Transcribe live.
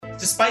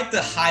Despite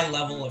the high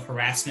level of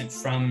harassment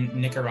from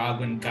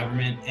Nicaraguan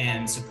government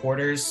and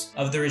supporters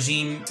of the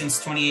regime since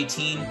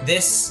 2018,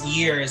 this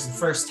year is the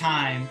first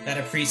time that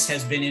a priest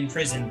has been in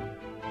prison.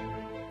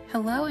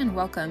 Hello and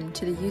welcome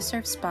to the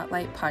USCIRF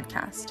Spotlight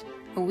podcast,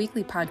 a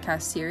weekly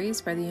podcast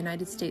series by the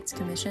United States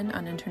Commission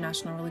on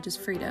International Religious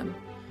Freedom,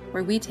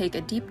 where we take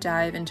a deep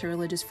dive into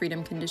religious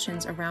freedom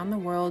conditions around the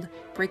world,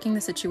 breaking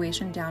the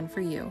situation down for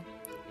you.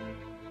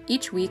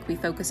 Each week, we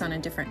focus on a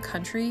different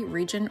country,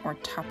 region, or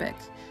topic.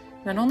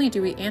 Not only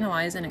do we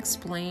analyze and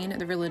explain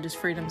the religious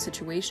freedom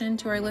situation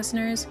to our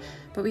listeners,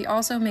 but we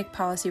also make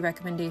policy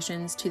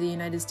recommendations to the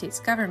United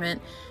States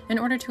government in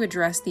order to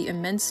address the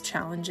immense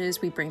challenges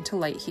we bring to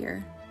light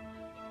here.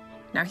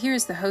 Now here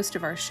is the host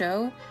of our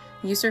show,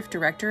 USCIRF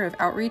Director of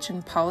Outreach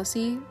and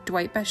Policy,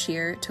 Dwight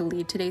Bashir, to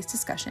lead today's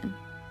discussion.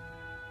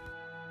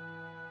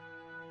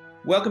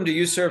 Welcome to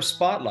USCIRF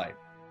Spotlight.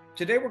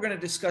 Today we're going to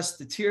discuss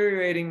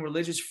deteriorating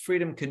religious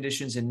freedom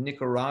conditions in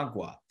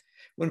Nicaragua.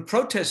 When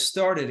protests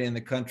started in the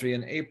country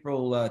in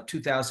April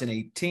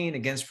 2018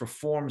 against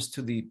reforms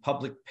to the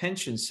public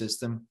pension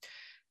system,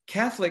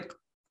 Catholic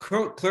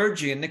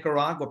clergy in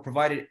Nicaragua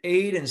provided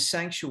aid and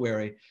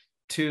sanctuary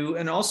to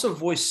and also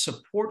voiced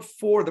support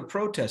for the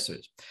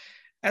protesters.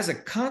 As a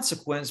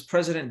consequence,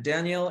 President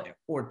Daniel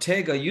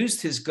Ortega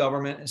used his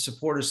government and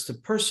supporters to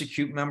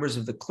persecute members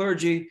of the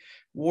clergy,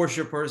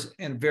 worshipers,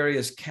 and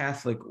various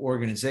Catholic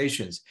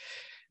organizations.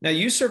 Now,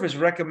 USCIRF has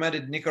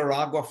recommended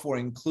Nicaragua for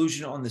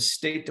inclusion on the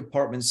State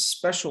Department's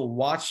special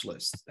watch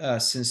list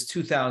since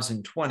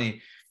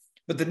 2020,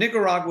 but the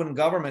Nicaraguan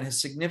government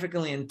has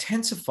significantly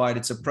intensified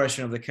its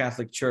oppression of the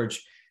Catholic Church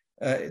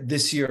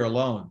this year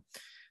alone.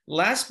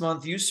 Last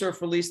month, USCIRF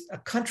released a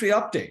country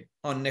update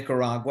on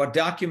Nicaragua,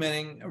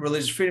 documenting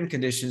religious freedom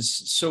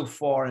conditions so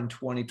far in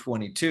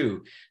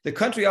 2022. The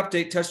country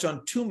update touched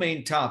on two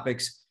main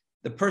topics: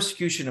 the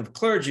persecution of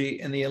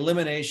clergy and the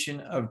elimination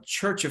of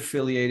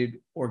church-affiliated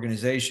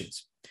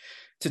organizations.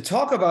 To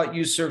talk about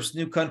USCIRF's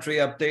new country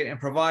update and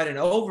provide an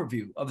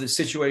overview of the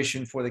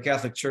situation for the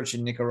Catholic Church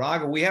in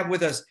Nicaragua, we have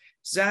with us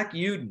Zach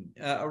Uden,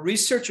 a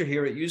researcher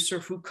here at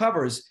USCIRF who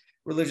covers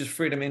religious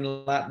freedom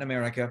in Latin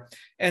America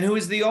and who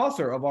is the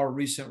author of our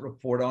recent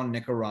report on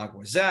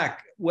Nicaragua.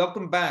 Zach,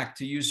 welcome back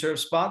to USCIRF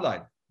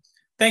Spotlight.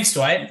 Thanks,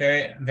 Dwight.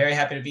 Very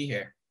happy to be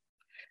here.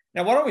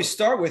 Now, why don't we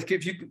start with,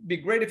 it'd be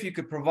great if you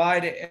could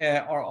provide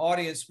our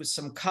audience with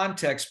some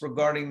context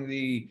regarding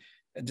the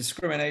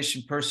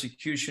discrimination,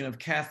 persecution of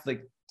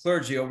Catholic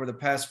clergy over the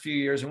past few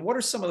years, and what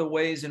are some of the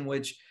ways in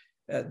which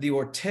the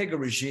Ortega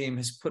regime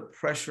has put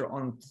pressure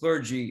on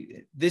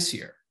clergy this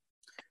year?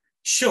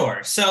 Sure.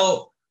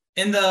 So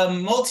in the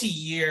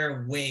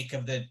multi-year wake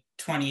of the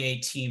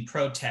 2018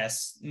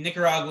 protests,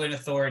 Nicaraguan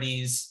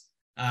authorities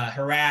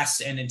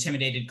harassed and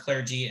intimidated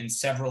clergy in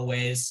several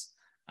ways.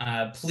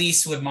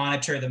 Police would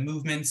monitor the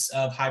movements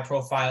of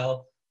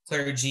high-profile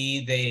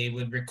clergy. They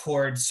would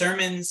record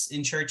sermons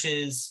in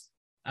churches.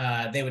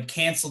 They would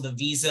cancel the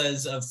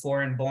visas of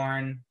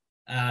foreign-born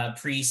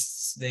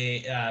priests.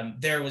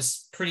 There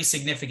was pretty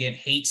significant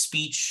hate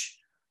speech,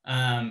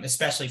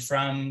 especially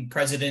from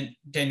President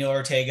Daniel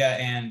Ortega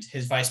and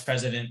his vice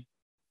president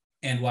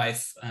and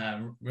wife,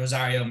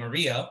 Rosario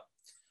Murillo.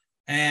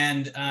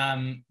 And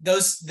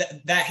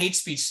that hate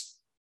speech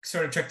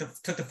sort of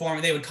took the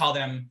form. They would call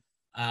them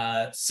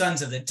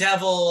sons of the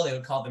devil. They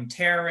would call them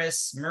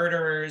terrorists,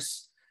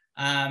 murderers.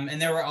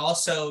 And there were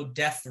also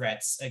death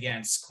threats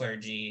against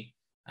clergy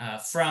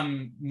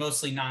from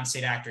mostly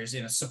non-state actors,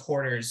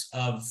 supporters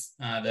of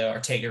the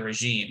Ortega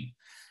regime.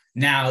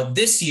 Now,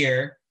 this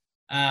year,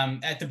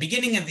 at the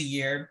beginning of the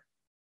year,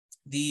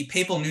 the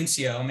papal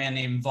nuncio, a man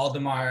named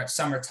Valdemar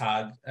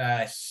Sommertag,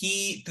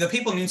 the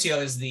papal nuncio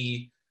is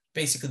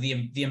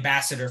basically the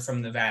ambassador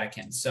from the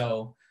Vatican.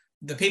 So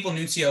the papal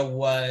nuncio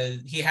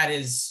had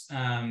his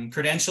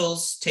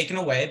credentials taken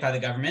away by the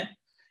government,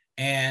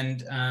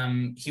 and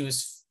he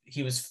was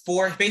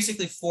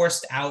basically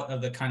forced out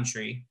of the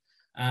country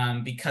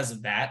because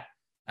of that.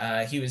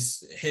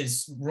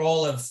 His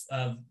role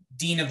of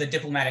dean of the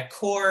diplomatic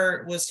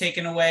corps was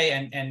taken away,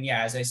 and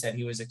as I said,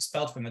 he was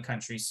expelled from the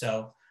country.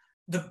 So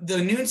the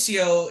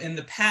nuncio in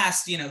the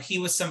past, he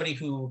was somebody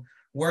who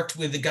worked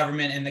with the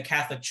government and the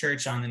Catholic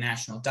Church on the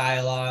national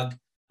dialogue.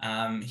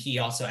 He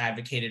also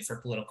advocated for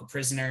political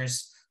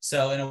prisoners.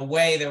 So in a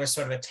way, there was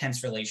sort of a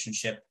tense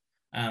relationship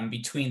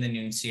between the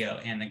nuncio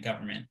and the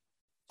government.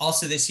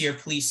 Also this year,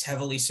 police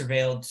heavily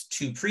surveilled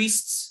two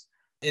priests.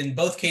 In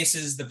both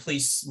cases, the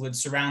police would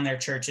surround their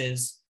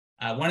churches.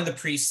 One of the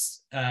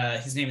priests,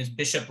 his name is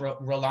Bishop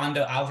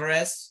Rolando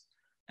Alvarez.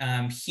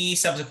 He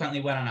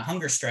subsequently went on a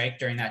hunger strike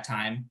during that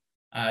time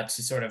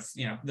to sort of,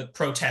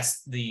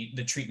 protest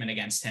the treatment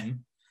against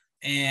him.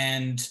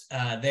 And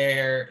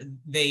there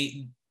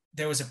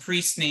was a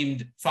priest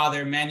named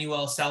Father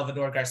Manuel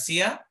Salvador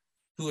Garcia,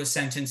 who was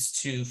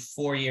sentenced to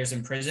 4 years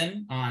in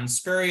prison on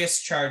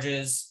spurious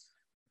charges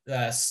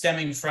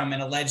stemming from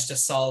an alleged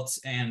assault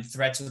and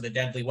threats with a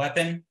deadly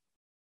weapon.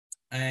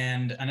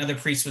 And another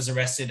priest was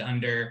arrested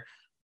under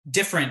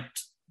different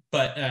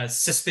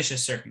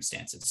suspicious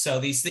circumstances. So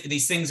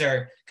these things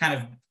are kind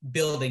of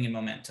building in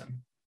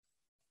momentum.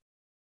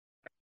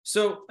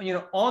 So,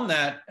 on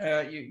that,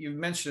 you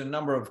mentioned a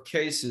number of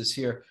cases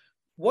here.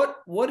 What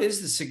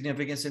is the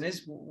significance, and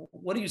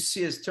what do you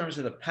see as terms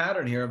of the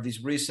pattern here of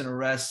these recent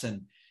arrests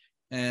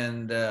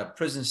and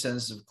prison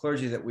sentences of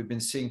clergy that we've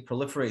been seeing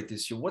proliferate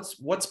this year?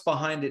 What's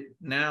behind it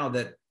now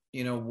that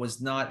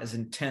was not as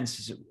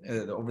intense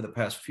as over the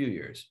past few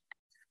years?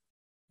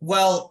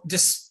 Well,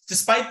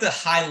 despite the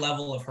high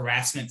level of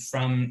harassment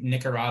from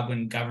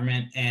Nicaraguan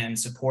government and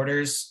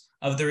supporters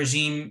of the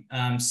regime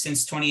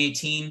since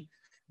 2018,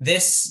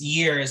 this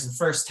year is the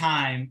first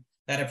time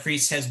that a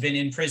priest has been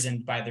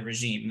imprisoned by the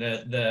regime.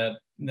 The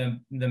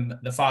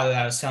father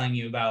that I was telling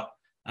you about,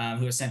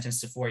 who was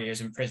sentenced to 4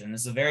 years in prison.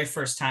 This is the very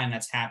first time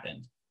that's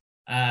happened.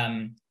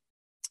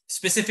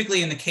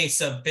 Specifically in the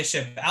case of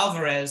Bishop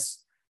Alvarez,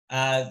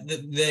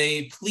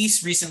 the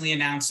police recently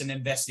announced an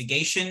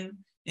investigation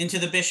into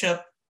the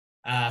bishop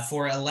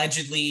for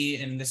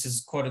allegedly, and this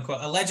is quote unquote,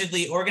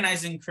 allegedly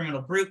organizing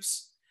criminal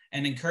groups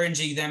and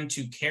encouraging them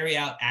to carry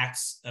out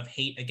acts of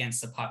hate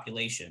against the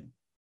population.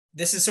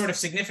 This is sort of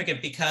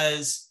significant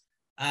because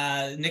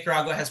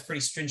Nicaragua has pretty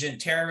stringent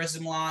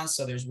terrorism laws,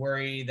 so there's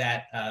worry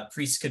that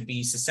priests could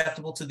be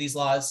susceptible to these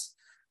laws.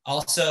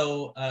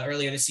 Also,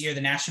 earlier this year,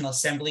 the National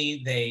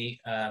Assembly,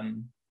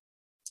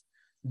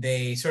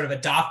 they sort of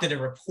adopted a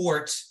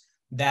report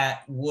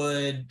that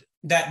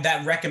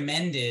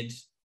recommended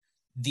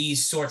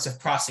these sorts of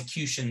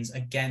prosecutions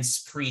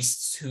against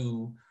priests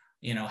who,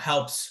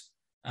 helped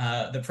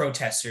the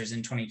protesters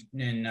in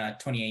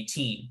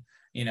 2018,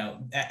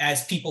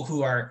 as people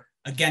who are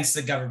against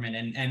the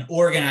government and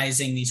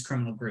organizing these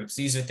criminal groups.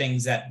 These are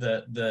things that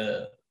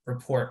the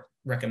report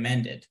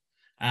recommended.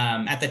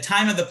 At the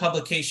time of the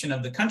publication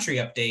of the country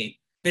update,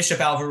 Bishop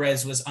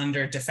Alvarez was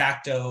under de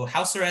facto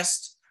house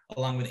arrest,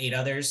 along with 8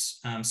 others,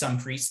 some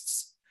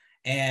priests.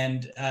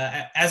 And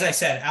as I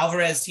said,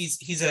 Alvarez,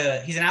 he's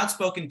an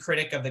outspoken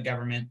critic of the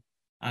government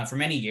for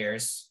many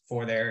years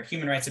for their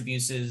human rights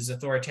abuses,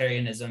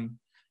 authoritarianism.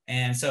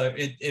 And so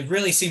it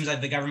really seems like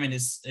the government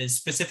is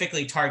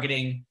specifically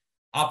targeting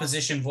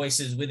opposition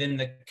voices within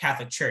the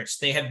Catholic Church.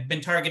 They had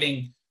been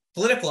targeting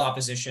political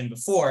opposition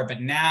before,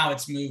 but now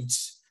it's moved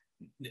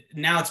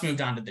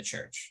on to the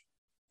church.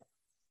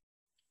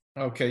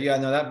 Okay, yeah,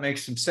 no, that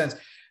makes some sense.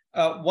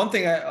 One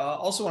thing I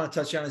also want to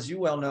touch on, as you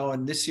well know,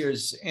 in this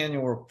year's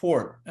annual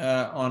report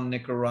on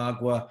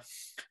Nicaragua,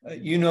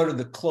 you noted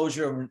the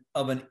closure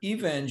of an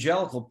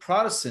evangelical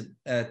Protestant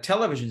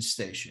television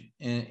station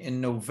in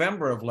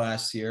November of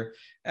last year,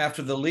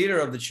 after the leader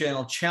of the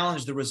channel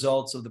challenged the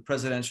results of the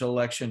presidential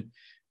election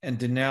and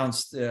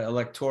denounced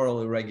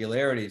electoral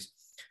irregularities.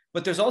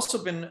 But there's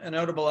also been a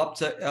notable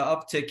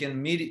uptick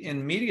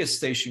in media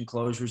station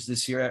closures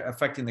this year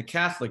affecting the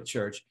Catholic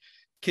Church.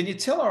 Can you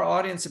tell our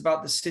audience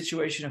about the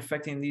situation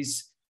affecting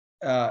these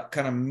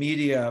kind of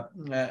media,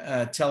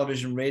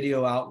 television,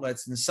 radio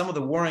outlets, and some of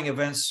the worrying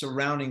events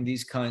surrounding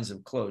these kinds of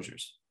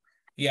closures?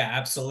 Yeah,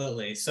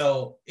 absolutely.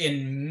 So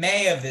in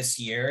May of this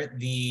year,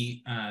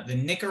 the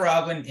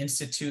Nicaraguan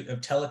Institute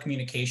of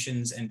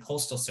Telecommunications and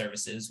Postal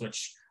Services,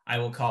 which I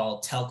will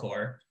call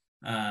TELCOR,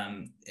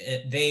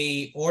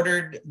 they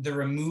ordered the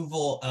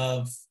removal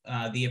of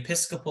the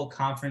Episcopal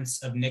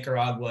Conference of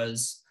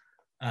Nicaragua's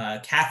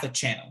Catholic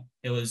channel.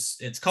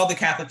 It's called the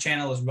Catholic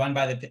Channel. It was run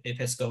by the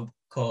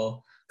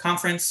Episcopal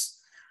Conference.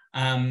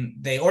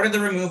 They ordered the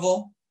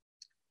removal,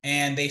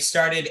 and the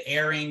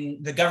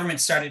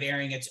government started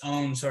airing its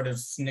own sort of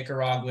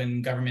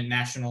Nicaraguan government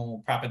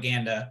national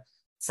propaganda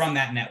from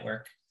that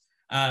network.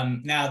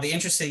 Now, the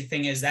interesting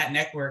thing is that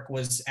network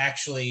was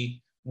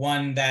actually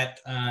one that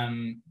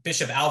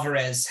Bishop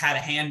Alvarez had a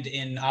hand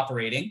in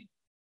operating.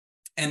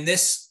 And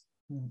this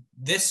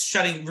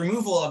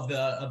removal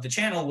of the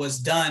channel was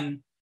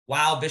done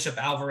while Bishop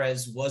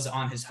Alvarez was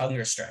on his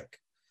hunger strike,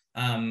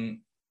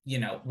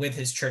 with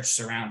his church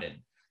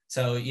surrounded.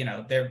 So,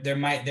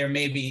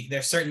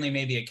 there certainly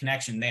may be a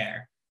connection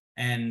there.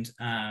 And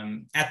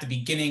at the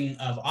beginning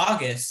of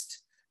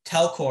August,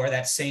 TELCOR,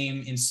 that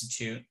same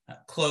institute,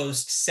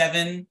 closed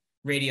 7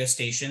 radio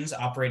stations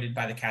operated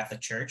by the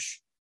Catholic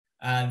Church.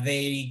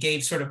 They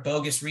gave sort of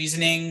bogus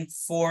reasoning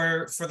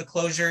for the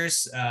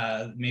closures.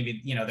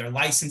 Maybe, their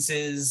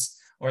licenses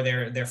or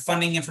their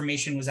funding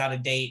information was out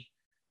of date.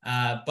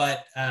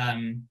 But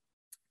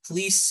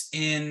police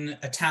in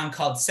a town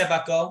called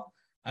Sebaco,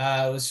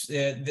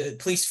 the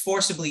police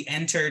forcibly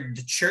entered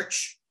the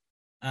church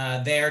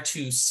there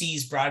to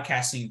seize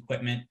broadcasting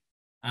equipment.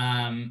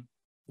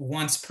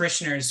 Once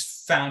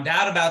parishioners found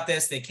out about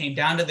this, they came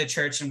down to the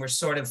church and were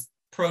sort of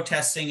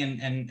protesting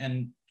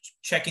and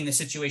checking the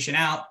situation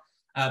out.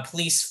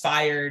 Police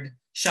fired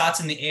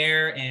shots in the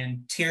air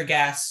and tear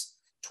gas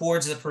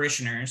towards the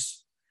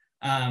parishioners,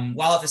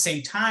 while at the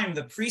same time,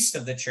 the priest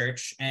of the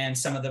church and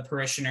some of the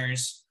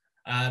parishioners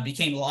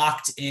became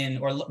locked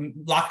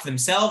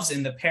themselves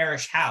in the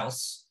parish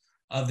house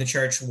of the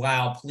church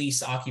while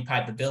police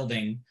occupied the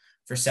building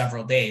for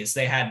several days.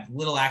 They had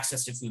little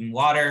access to food and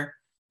water.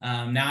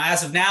 Now,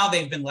 as of now,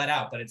 they've been let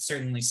out, but it's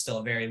certainly still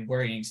a very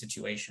worrying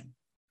situation.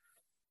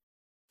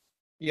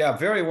 Yeah,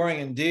 very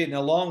worrying indeed. And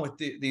along with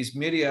these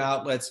media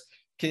outlets,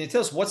 can you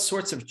tell us what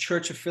sorts of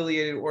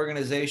church-affiliated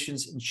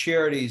organizations and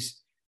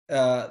charities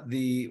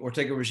the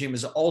Ortega regime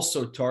is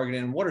also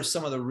targeting, and what are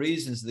some of the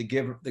reasons the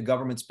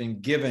government's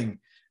been giving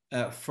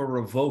for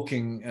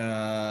revoking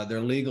their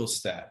legal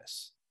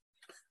status?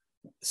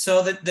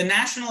 So the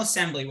National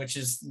Assembly, which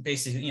is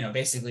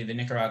basically the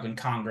Nicaraguan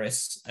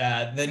Congress,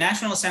 the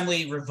National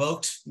Assembly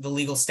revoked the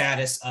legal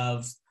status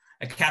of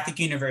a Catholic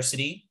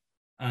university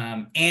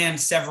and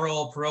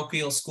several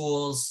parochial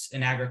schools,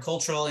 an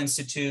agricultural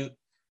institute,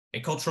 a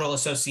cultural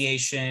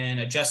association,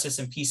 a justice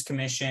and peace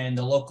commission,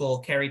 the local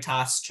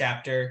Caritas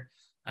chapter,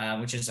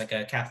 which is like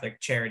a Catholic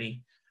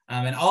charity.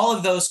 And all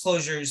of those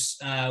closures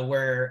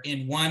were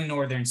in one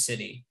northern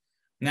city.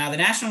 Now, the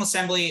National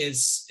Assembly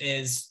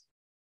is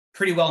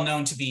pretty well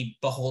known to be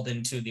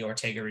beholden to the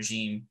Ortega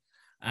regime.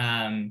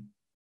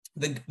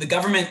 The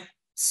government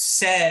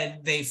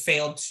said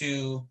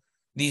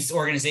these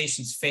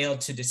organizations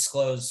failed to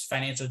disclose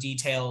financial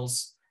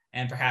details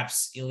and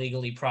perhaps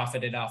illegally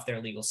profited off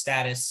their legal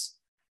status.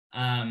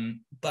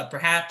 But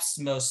perhaps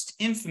most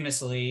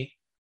infamously,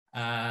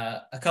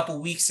 a couple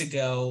weeks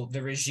ago,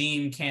 the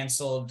regime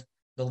canceled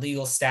the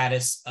legal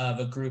status of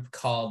a group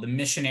called the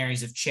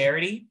Missionaries of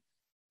Charity,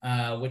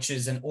 which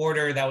is an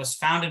order that was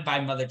founded by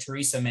Mother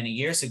Teresa many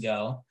years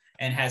ago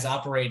and has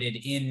operated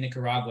in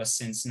Nicaragua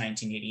since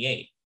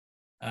 1988.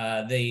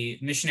 The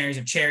Missionaries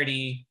of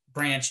Charity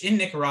branch in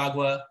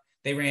Nicaragua,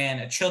 they ran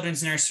a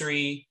children's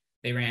nursery,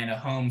 they ran a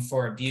home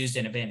for abused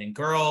and abandoned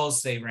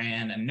girls, they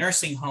ran a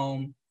nursing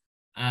home.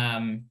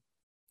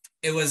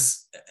 It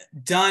was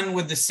done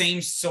with the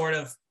same sort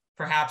of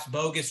perhaps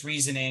bogus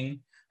reasoning.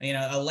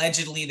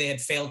 Allegedly they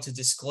had failed to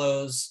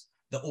disclose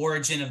the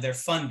origin of their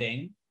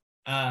funding,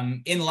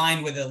 in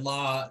line with the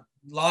law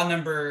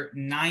number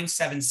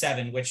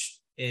 977, which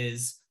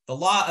is the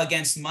law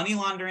against money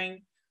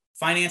laundering,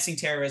 financing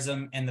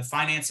terrorism, and the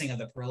financing of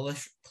the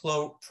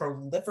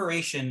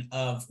proliferation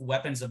of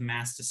weapons of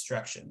mass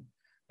destruction,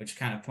 which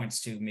kind of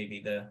points to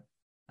maybe the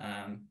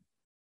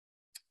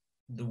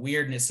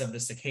weirdness of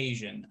this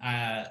occasion.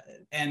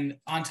 And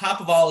on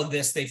top of all of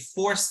this, they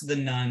forced the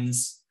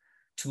nuns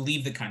to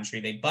leave the country.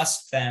 They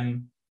bused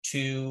them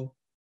to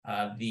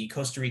the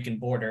Costa Rican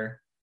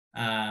border.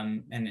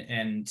 And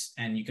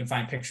you can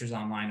find pictures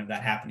online of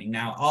that happening.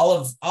 Now, all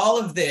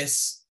of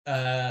this,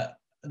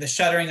 the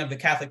shuttering of the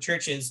Catholic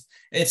churches,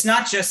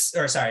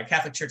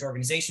 Catholic church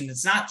organizations,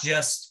 it's not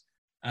just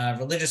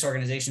religious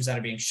organizations that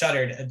are being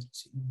shuttered.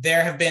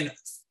 There have been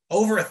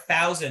over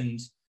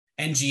 1,000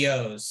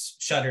 NGOs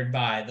shuttered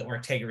by the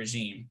Ortega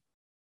regime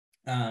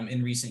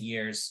in recent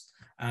years.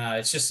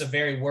 It's just a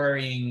very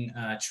worrying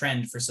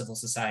trend for civil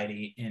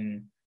society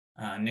in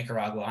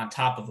Nicaragua, on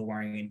top of the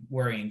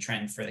worrying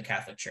trend for the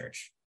Catholic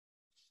Church.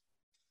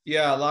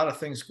 Yeah, a lot of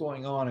things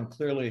going on, and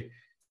clearly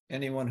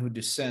anyone who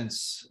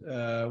dissents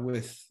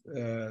with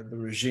the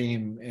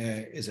regime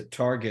is a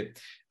target.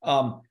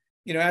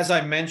 As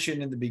I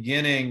mentioned in the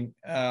beginning,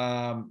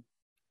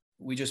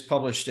 we just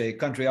published a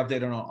country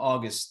update on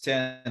August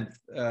 10th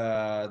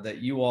that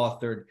you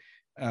authored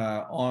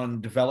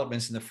on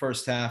developments in the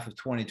first half of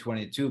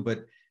 2022.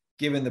 But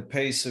given the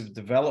pace of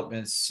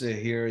developments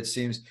here, it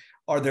seems,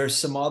 are there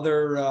some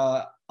other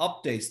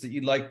updates that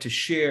you'd like to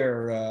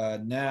share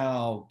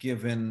now,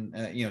 given,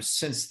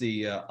 since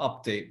the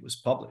update was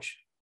published?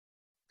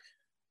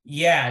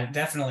 Yeah,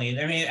 definitely.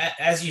 I mean,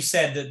 as you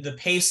said, the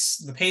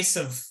pace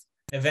of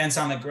events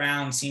on the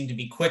ground seem to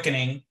be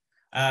quickening.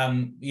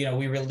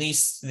 We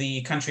released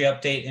the country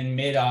update in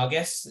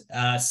mid-August.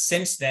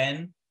 Since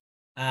then,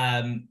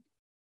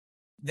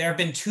 there have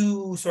been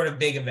two sort of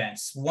big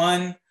events.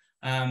 One,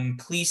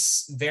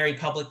 police very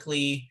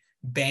publicly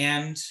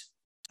banned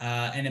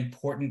an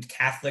important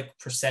Catholic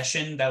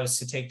procession that was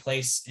to take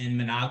place in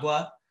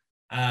Managua,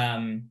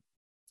 and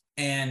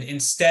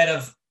instead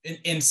of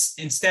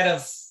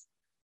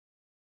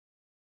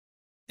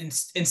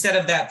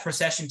that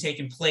procession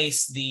taking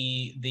place,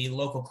 the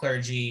local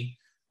clergy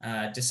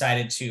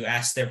decided to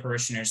ask their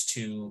parishioners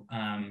to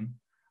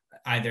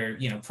either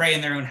pray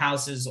in their own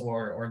houses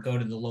or go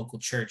to the local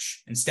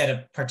church instead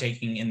of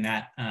partaking in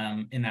that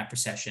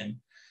procession.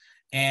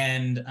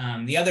 And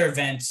the other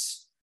event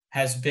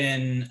has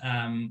been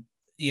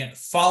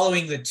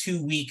following the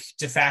 2-week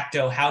de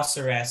facto house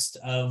arrest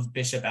of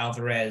Bishop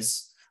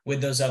Alvarez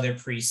with those other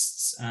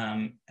priests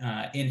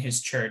in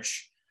his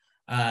church.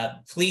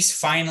 Police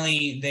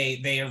finally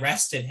they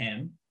arrested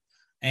him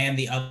and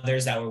the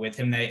others that were with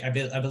him. I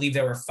believe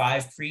there were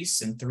 5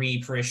 priests and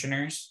 3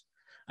 parishioners.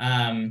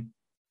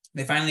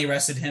 They finally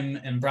arrested him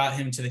and brought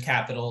him to the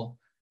Capitol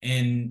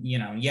in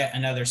yet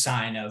another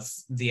sign of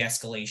the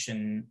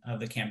escalation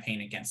of the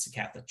campaign against the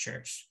Catholic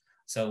Church.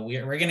 So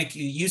we're going to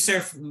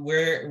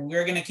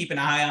we're going to keep an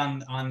eye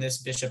on this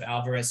Bishop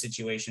Alvarez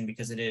situation,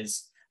 because it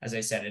is, as I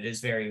said, it is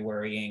very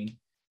worrying,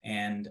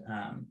 and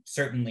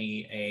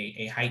certainly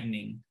a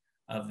heightening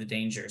of the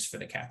dangers for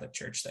the Catholic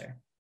Church there.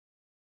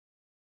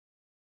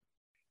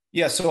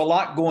 Yeah, so a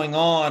lot going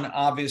on,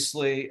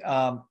 obviously.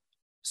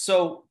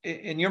 So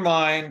in your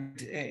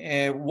mind,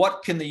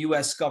 what can the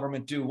U.S.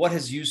 government do? What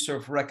has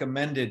USCIRF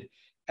recommended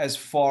as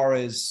far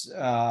as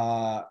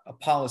a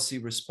policy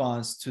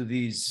response to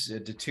these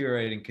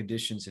deteriorating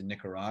conditions in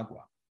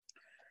Nicaragua?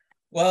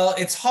 Well,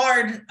 it's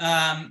hard.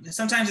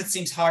 Sometimes it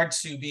seems hard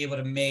to be able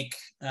to make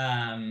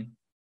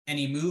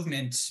any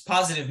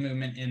positive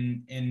movement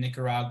in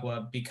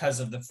Nicaragua because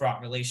of the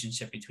fraught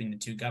relationship between the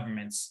two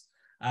governments.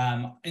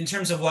 In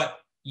terms of what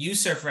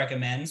USCIRF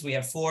recommends, we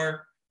have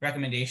 4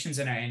 recommendations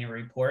in our annual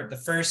report. The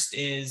first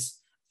is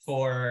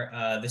for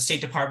the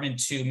State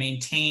Department to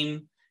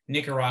maintain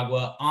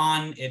Nicaragua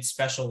on its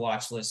special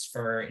watch list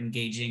for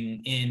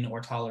engaging in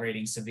or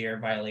tolerating severe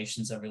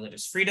violations of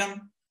religious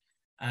freedom.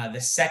 The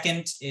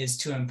second is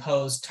to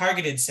impose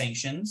targeted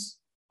sanctions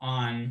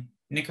on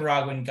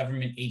Nicaraguan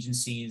government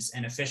agencies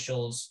and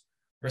officials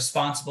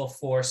responsible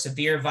for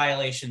severe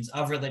violations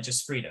of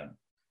religious freedom.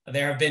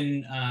 There have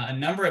been a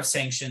number of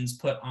sanctions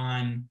put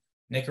on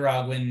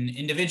Nicaraguan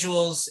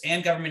individuals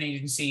and government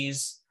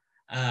agencies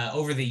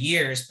over the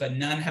years, but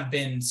none have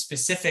been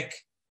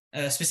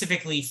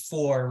specifically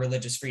for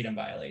religious freedom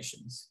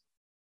violations.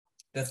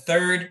 The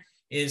third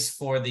is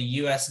for the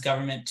U.S.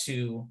 government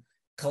to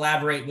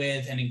collaborate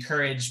with and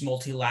encourage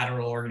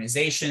multilateral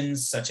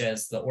organizations such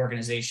as the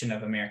Organization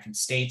of American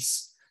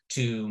States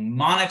to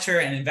monitor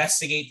and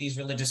investigate these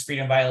religious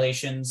freedom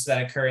violations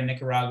that occur in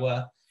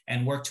Nicaragua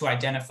and work to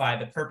identify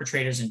the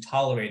perpetrators and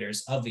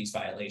tolerators of these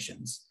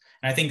violations.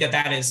 And I think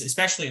that is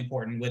especially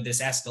important with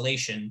this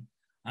escalation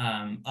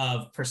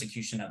of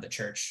persecution of the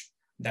church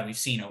that we've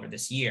seen over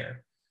this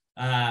year.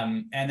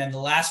 And then the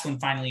last one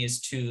finally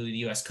is to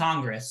the US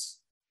Congress.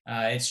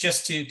 It's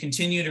just to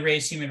continue to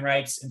raise human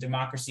rights and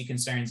democracy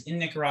concerns in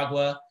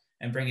Nicaragua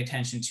and bring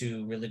attention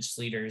to religious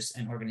leaders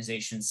and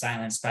organizations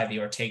silenced by the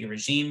Ortega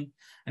regime.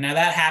 And now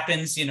that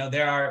happens,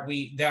 there are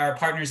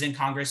partners in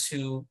Congress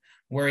who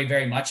worry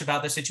very much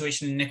about the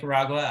situation in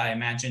Nicaragua. I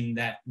imagine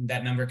that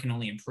number can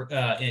only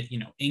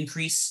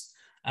increase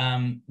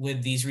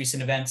with these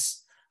recent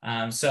events.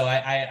 So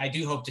I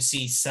do hope to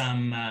see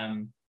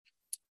some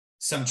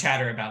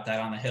chatter about that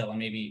on the Hill, and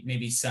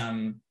maybe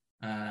some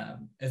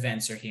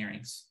events or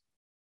hearings.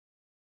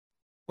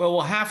 Well,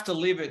 we'll have to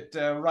leave it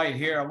right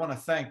here. I want to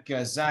thank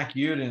Zach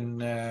Uden,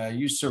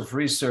 USCIRF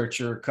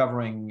researcher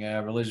covering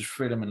religious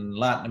freedom in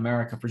Latin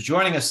America, for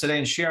joining us today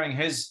and sharing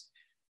his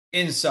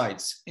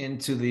insights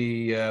into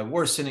the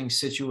worsening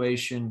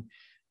situation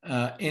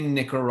in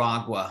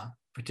Nicaragua,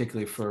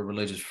 particularly for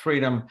religious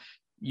freedom.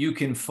 You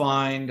can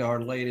find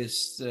our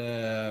latest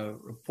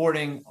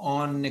reporting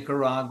on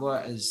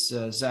Nicaragua, as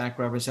Zach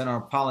referenced, and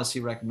our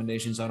policy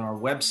recommendations on our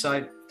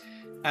website.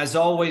 As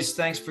always,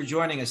 thanks for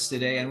joining us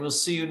today, and we'll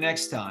see you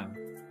next time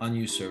on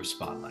USCIRF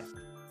Spotlight.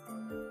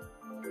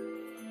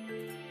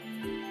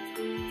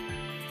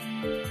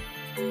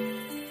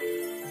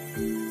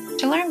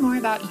 To learn more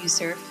about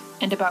USCIRF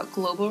and about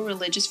global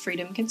religious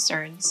freedom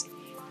concerns,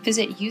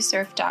 visit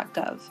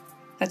uscirf.gov.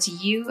 That's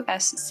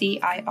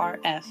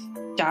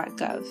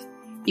USCIRF.gov.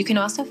 You can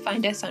also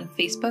find us on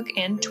Facebook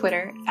and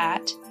Twitter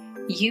at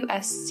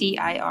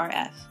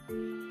USCIRF.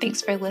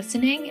 Thanks for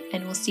listening,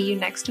 and we'll see you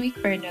next week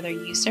for another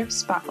USCIRF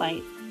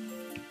Spotlight.